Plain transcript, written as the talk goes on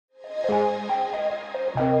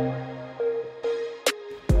I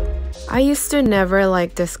used to never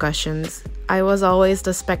like discussions. I was always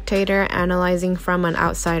the spectator analyzing from an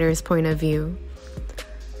outsider's point of view.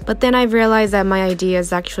 But then I realized that my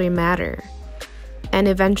ideas actually matter. And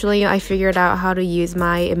eventually I figured out how to use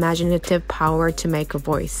my imaginative power to make a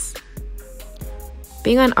voice.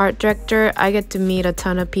 Being an art director, I get to meet a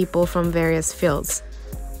ton of people from various fields.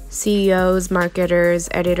 CEOs, marketers,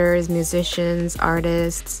 editors, musicians,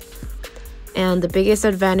 artists. And the biggest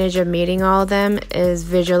advantage of meeting all of them is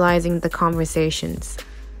visualizing the conversations.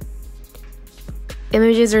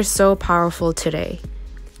 Images are so powerful today.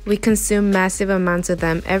 We consume massive amounts of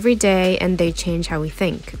them every day and they change how we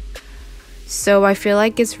think. So I feel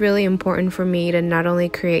like it's really important for me to not only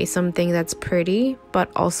create something that's pretty,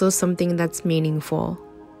 but also something that's meaningful.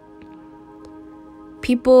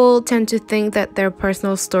 People tend to think that their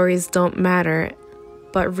personal stories don't matter,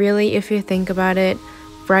 but really if you think about it,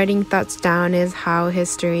 writing thoughts down is how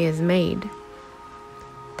history is made.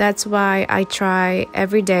 That's why I try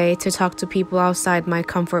every day to talk to people outside my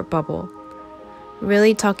comfort bubble.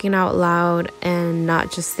 Really talking out loud and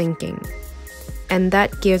not just thinking. And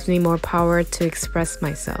that gives me more power to express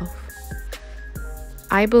myself.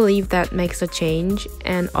 I believe that makes a change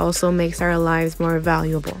and also makes our lives more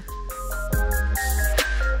valuable.